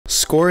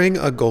Scoring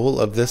a goal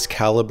of this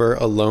caliber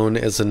alone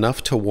is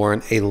enough to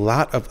warrant a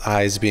lot of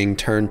eyes being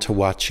turned to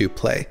watch you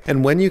play.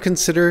 And when you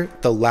consider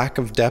the lack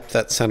of depth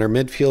at center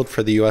midfield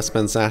for the US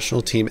men's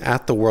national team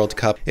at the World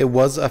Cup, it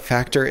was a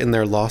factor in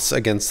their loss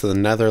against the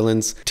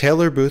Netherlands.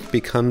 Taylor Booth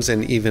becomes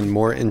an even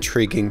more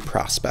intriguing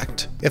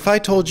prospect. If I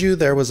told you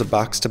there was a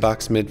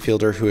box-to-box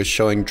midfielder who is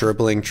showing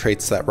dribbling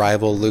traits that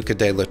rival Luca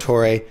de la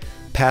Torre,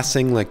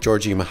 passing like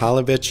Georgi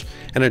Mihalovic,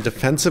 and a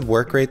defensive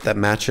work rate that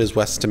matches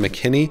Weston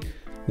McKennie,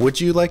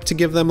 would you like to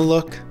give them a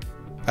look?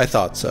 I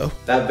thought so.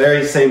 That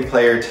very same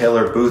player,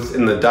 Taylor Booth,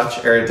 in the Dutch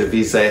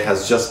Eredivisie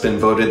has just been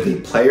voted the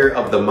Player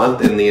of the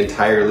Month in the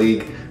entire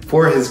league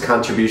for his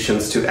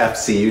contributions to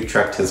FC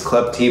Utrecht, his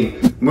club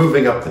team,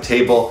 moving up the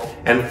table.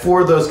 And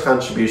for those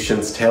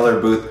contributions, Taylor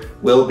Booth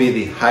will be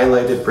the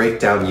highlighted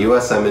breakdown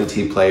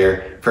USMNT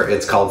player for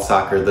It's Called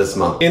Soccer this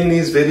month. In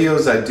these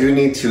videos, I do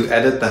need to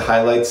edit the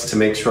highlights to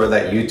make sure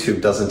that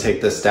YouTube doesn't take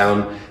this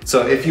down.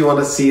 So if you want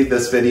to see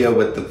this video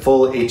with the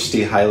full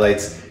HD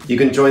highlights, you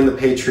can join the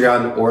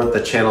Patreon or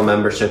the channel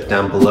membership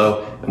down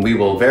below, and we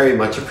will very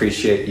much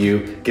appreciate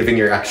you giving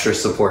your extra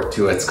support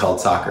to It's Called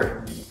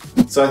Soccer.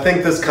 So I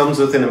think this comes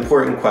with an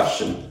important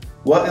question.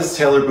 What is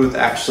Taylor Booth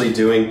actually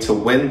doing to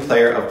win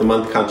Player of the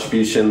Month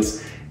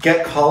contributions,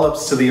 get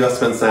call-ups to the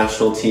US men's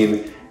national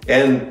team,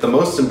 and the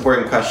most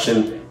important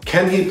question,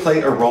 can he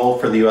play a role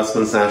for the US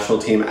men's national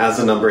team as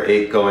a number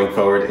 8 going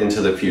forward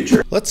into the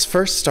future? Let's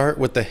first start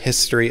with the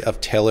history of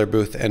Taylor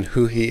Booth and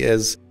who he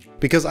is,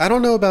 because I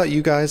don't know about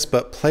you guys,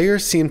 but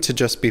players seem to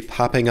just be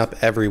popping up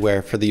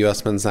everywhere for the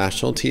US men's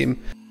national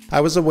team.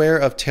 I was aware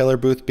of Taylor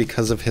Booth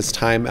because of his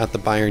time at the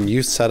Bayern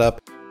youth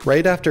setup,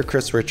 right after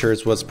Chris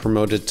Richards was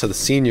promoted to the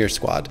senior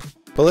squad.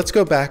 But let's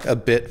go back a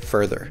bit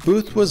further.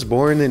 Booth was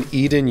born in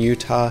Eden,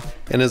 Utah,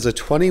 and is a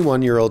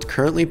 21-year-old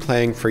currently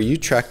playing for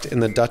Utrecht in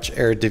the Dutch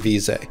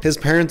Eredivisie. His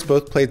parents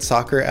both played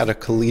soccer at a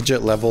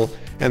collegiate level,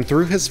 and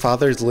through his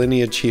father's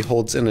lineage he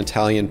holds an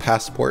Italian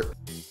passport.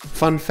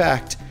 Fun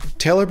fact,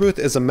 Taylor Booth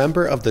is a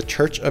member of the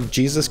Church of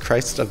Jesus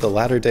Christ of the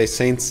Latter-day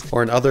Saints,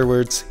 or in other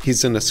words,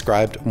 he's an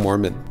ascribed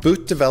Mormon.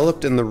 Booth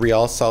developed in the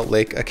Real Salt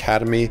Lake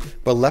Academy,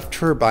 but left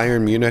for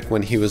Bayern Munich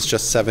when he was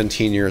just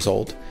 17 years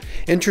old.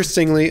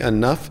 Interestingly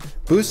enough,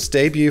 Booth's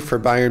debut for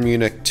Bayern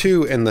Munich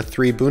 2 in the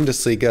 3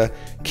 Bundesliga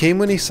came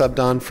when he subbed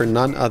on for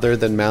none other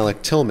than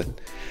Malik Tillman.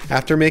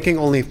 After making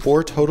only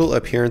 4 total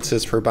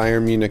appearances for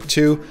Bayern Munich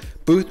 2,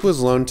 Booth was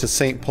loaned to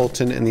St.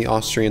 Pölten in the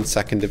Austrian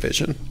 2nd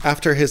Division.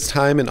 After his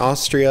time in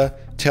Austria,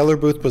 Taylor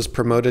Booth was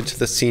promoted to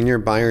the senior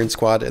Bayern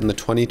squad in the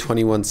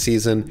 2021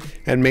 season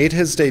and made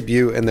his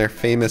debut in their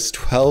famous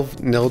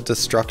 12-0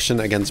 destruction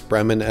against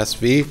Bremen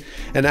SV,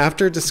 and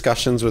after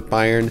discussions with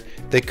Bayern,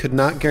 they could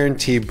not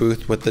guarantee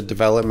Booth with the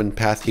development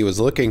path he was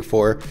looking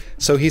for,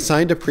 so he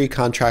signed a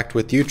pre-contract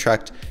with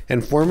Utrecht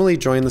and formally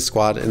joined the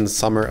squad in the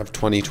summer of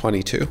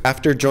 2022.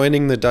 After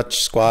joining the Dutch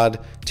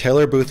squad,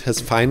 Taylor Booth has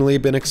finally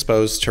been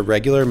exposed to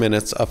regular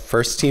minutes of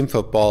first-team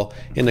football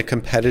in a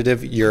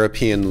competitive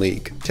European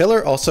league.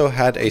 Taylor also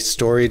had a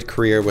storied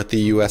career with the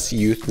US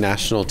youth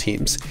national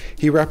teams.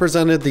 He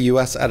represented the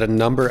US at a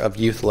number of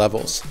youth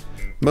levels.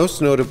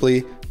 Most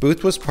notably,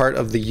 Booth was part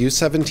of the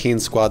U17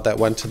 squad that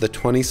went to the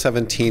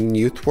 2017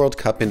 Youth World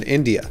Cup in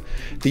India.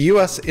 The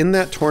US in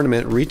that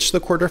tournament reached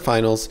the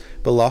quarterfinals,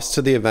 but lost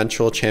to the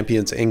eventual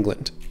champions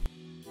England.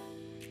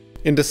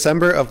 In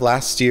December of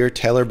last year,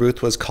 Taylor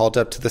Booth was called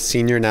up to the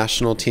senior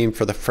national team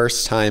for the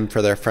first time for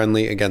their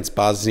friendly against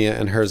Bosnia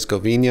and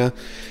Herzegovina.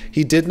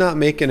 He did not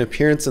make an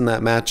appearance in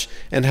that match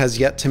and has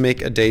yet to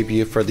make a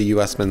debut for the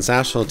US men's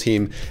national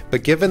team,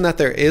 but given that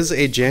there is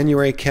a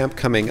January camp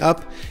coming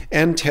up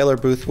and Taylor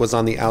Booth was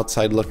on the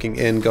outside looking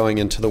in going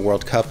into the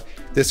World Cup,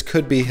 this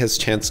could be his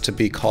chance to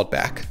be called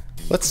back.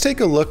 Let's take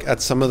a look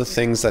at some of the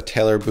things that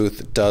Taylor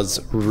Booth does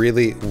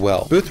really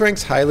well. Booth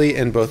ranks highly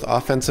in both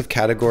offensive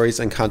categories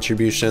and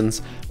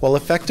contributions, while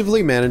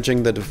effectively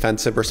managing the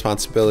defensive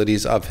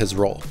responsibilities of his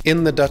role.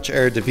 In the Dutch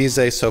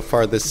Eredivisie so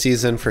far this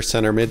season for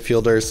center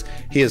midfielders,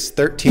 he is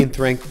 13th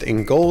ranked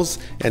in goals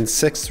and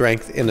 6th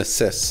ranked in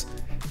assists.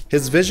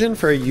 His vision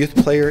for a youth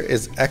player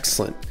is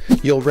excellent.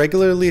 You'll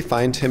regularly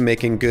find him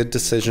making good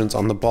decisions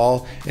on the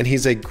ball, and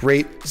he's a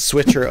great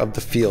switcher of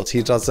the field.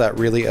 He does that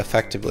really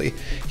effectively.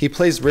 He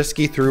plays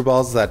risky through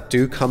balls that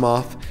do come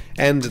off,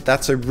 and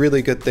that's a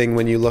really good thing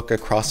when you look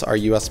across our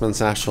US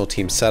men's national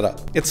team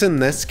setup. It's in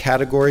this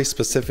category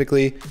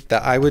specifically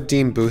that I would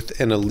deem Booth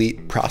an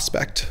elite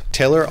prospect.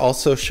 Taylor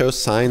also shows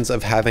signs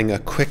of having a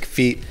quick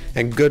feet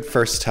and good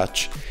first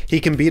touch. He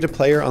can beat a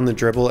player on the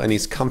dribble and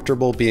he's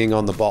comfortable being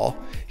on the ball.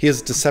 He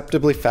is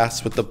deceptively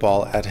fast with the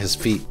ball at his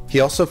feet.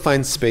 He also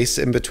finds space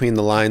in between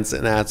the lines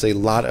and adds a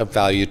lot of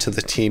value to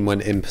the team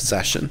when in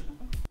possession.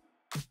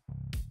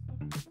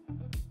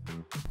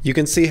 You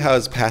can see how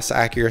his pass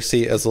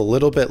accuracy is a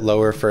little bit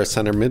lower for a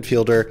center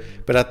midfielder,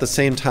 but at the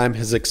same time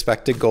his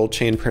expected goal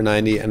chain per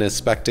 90 and his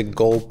expected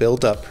goal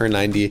build-up per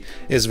 90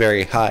 is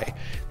very high.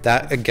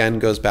 That again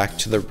goes back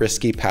to the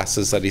risky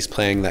passes that he's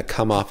playing that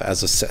come off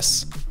as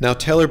assists. Now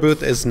Taylor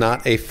Booth is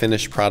not a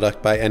finished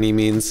product by any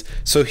means,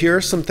 so here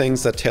are some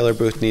things that Taylor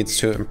Booth needs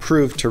to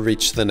improve to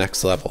reach the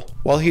next level.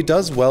 While he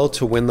does well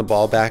to win the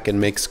ball back and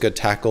makes good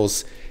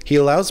tackles, he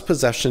allows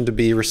possession to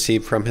be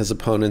received from his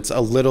opponents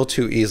a little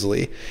too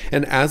easily,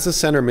 and as a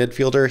center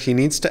midfielder, he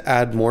needs to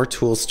add more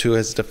tools to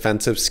his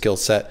defensive skill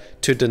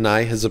set to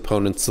deny his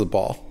opponents the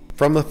ball.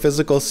 From a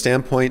physical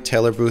standpoint,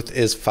 Taylor Booth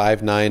is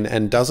 5'9"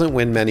 and doesn't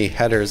win many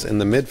headers in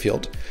the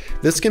midfield.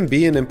 This can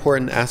be an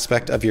important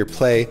aspect of your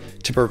play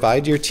to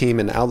provide your team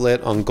an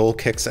outlet on goal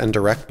kicks and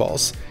direct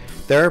balls.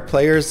 There are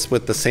players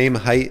with the same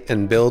height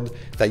and build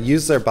that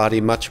use their body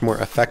much more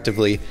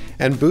effectively,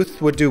 and Booth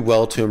would do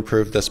well to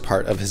improve this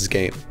part of his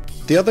game.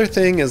 The other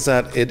thing is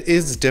that it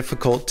is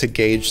difficult to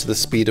gauge the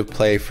speed of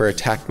play for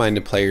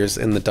attack-minded players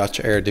in the Dutch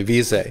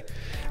Eredivisie,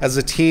 as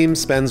the team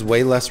spends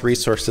way less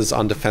resources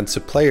on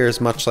defensive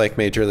players, much like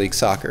Major League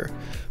Soccer.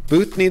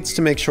 Booth needs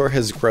to make sure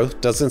his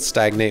growth doesn't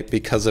stagnate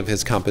because of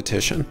his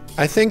competition.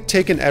 I think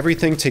taking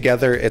everything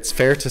together, it's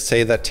fair to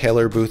say that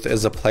Taylor Booth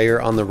is a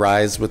player on the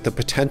rise with the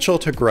potential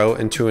to grow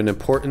into an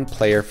important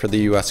player for the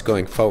US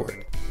going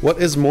forward.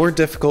 What is more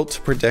difficult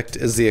to predict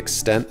is the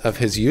extent of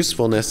his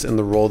usefulness in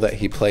the role that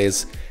he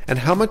plays, and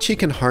how much he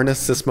can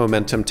harness this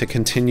momentum to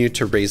continue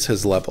to raise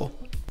his level.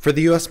 For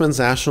the US men's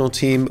national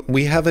team,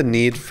 we have a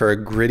need for a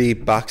gritty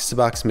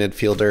box-to-box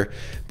midfielder,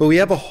 but we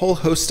have a whole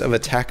host of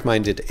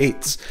attack-minded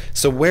eights,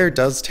 so where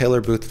does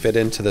Taylor Booth fit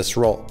into this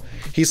role?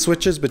 He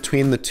switches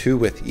between the two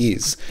with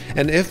ease,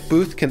 and if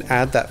Booth can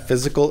add that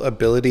physical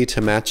ability to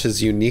match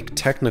his unique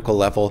technical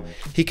level,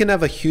 he can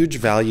have a huge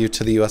value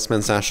to the US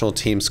men's national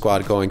team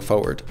squad going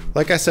forward.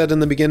 Like I said in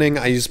the beginning,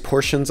 I used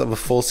portions of a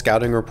full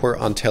scouting report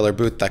on Taylor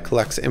Booth that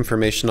collects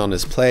information on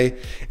his play,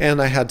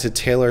 and I had to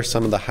tailor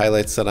some of the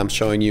highlights that I'm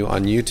showing you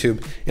on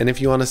YouTube, and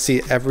if you want to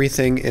see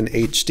everything in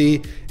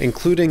HD,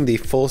 including the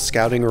full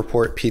scouting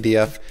report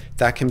PDF,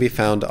 that can be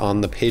found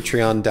on the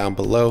Patreon down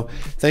below.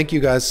 Thank you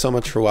guys so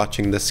much for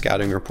watching this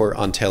scouting report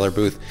on Taylor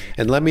Booth,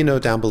 and let me know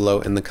down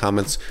below in the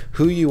comments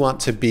who you want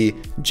to be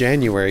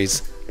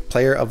January's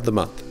Player of the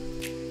Month.